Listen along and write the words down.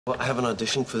Well, I have an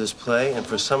audition for this play, and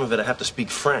for some of it I have to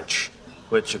speak French,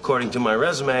 which, according to my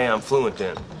resume, I'm fluent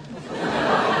in.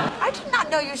 I did not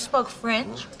know you spoke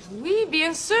French. Oui,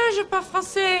 bien sûr, je parle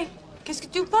français. Qu'est-ce que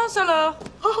tu penses alors?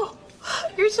 Oh,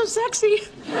 you're so sexy.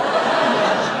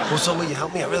 Well, so will you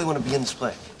help me? I really want to be in this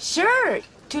play. Sure.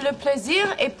 Tout le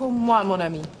plaisir est pour moi, mon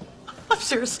ami.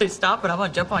 Seriously, stop it. I'm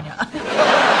gonna jump on you. All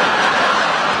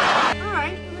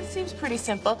right, well, this seems pretty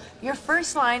simple. Your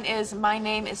first line is, my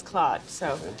name is Claude.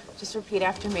 So just repeat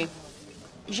after me.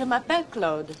 Je m'appelle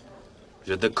Claude.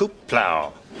 Je découpe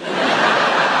plow.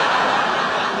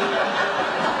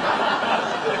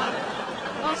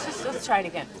 Let's try it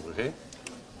again. Okay.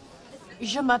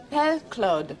 Je m'appelle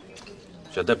Claude.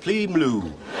 Je déplie blue.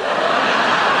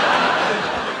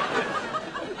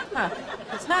 Huh.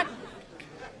 It's not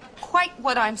quite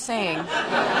what I'm saying.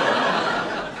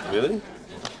 Really?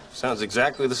 Sounds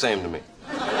exactly the same to me.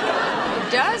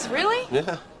 It does? Really?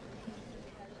 Yeah.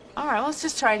 All right, let's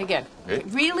just try it again. Okay.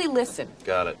 Really listen.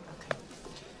 Got it.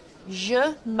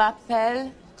 Je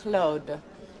m'appelle Claude.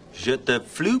 Je te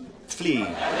floop flee.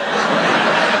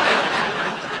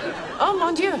 Oh,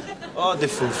 mon Dieu. Oh, des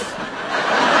fouf.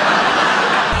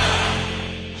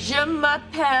 Je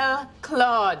m'appelle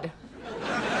Claude.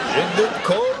 Je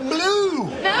découpe blue.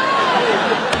 No!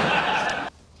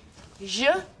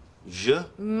 Je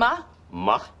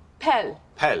m'appelle.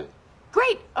 Pelle.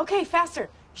 Great. Okay, faster.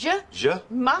 Je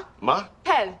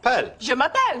m'appelle. Pelle. Je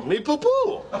m'appelle. Me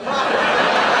poupou.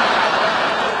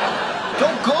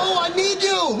 Don't go, I need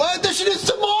you. My audition is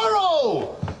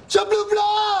tomorrow. Je blue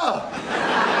blah.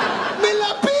 Me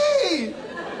lapi.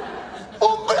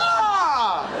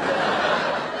 Umbra.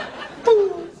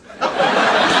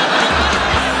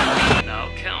 Now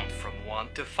count from 1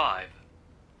 to 5.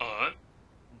 1,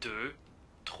 2,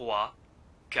 3,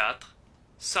 4,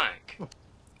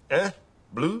 5.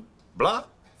 Blue, blah,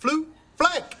 flu,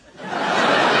 flank.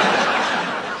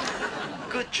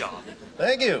 Good job.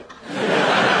 Thank you.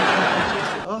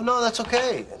 Oh, no, that's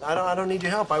okay. I don't need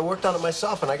your help. I worked on it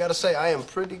myself, and I gotta say, I am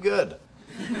pretty good.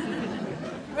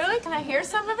 Really? Can I hear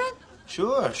some of it?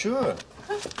 Sure.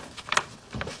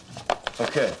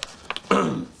 Okay.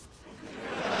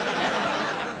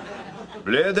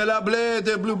 Blé de la blé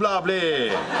de blue blah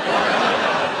blé.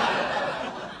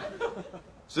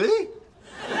 See?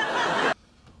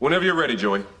 Whenever you're ready,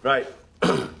 Joey. Right.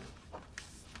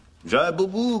 J'ai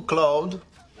boubou, Claude.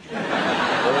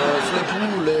 C'est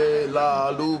pour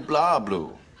la lou blah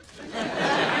blue.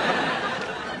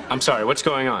 I'm sorry, what's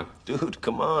going on? Dude,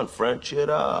 come on, French it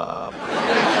up.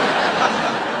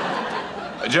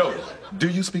 Joey, do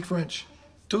you speak French?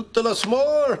 Tout le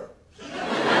s'more.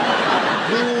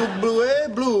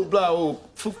 Blue, blah,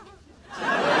 fou.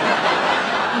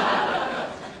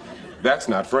 That's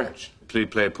not French. Play,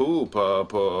 poo, pa,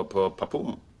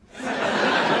 poom.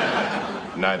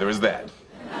 Neither is that.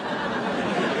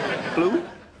 Blue?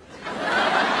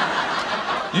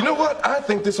 You know what? I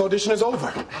think this audition is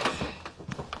over.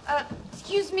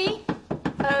 Excuse me.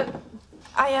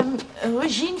 I am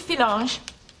Regine Philange.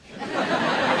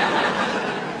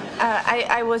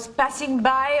 I was passing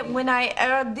by when I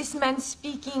heard this man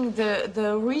speaking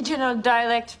the regional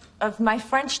dialect of my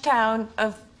French town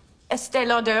of Estée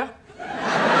Lauder.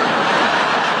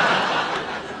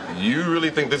 You really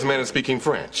think this man is speaking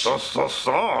French?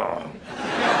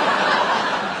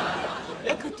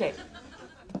 Écoutez,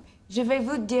 je vais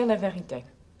vous dire la vérité.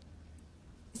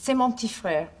 C'est mon petit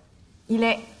frère. Il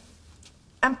est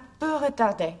un peu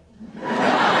retardé.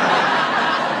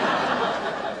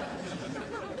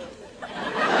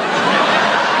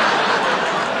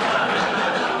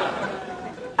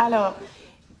 Alors,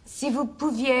 si vous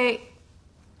pouviez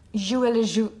jouer le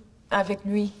jeu avec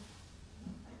lui.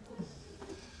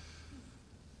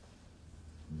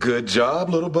 Good job,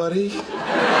 little buddy.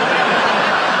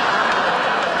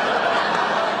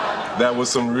 That was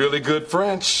some really good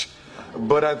French.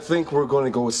 But I think we're going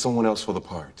to go with someone else for the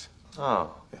part.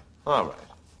 Oh, all right.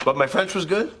 But my French was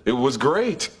good? It was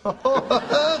great.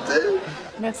 Dude.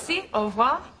 Merci, au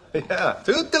revoir. Yeah,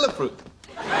 tout de la fruit.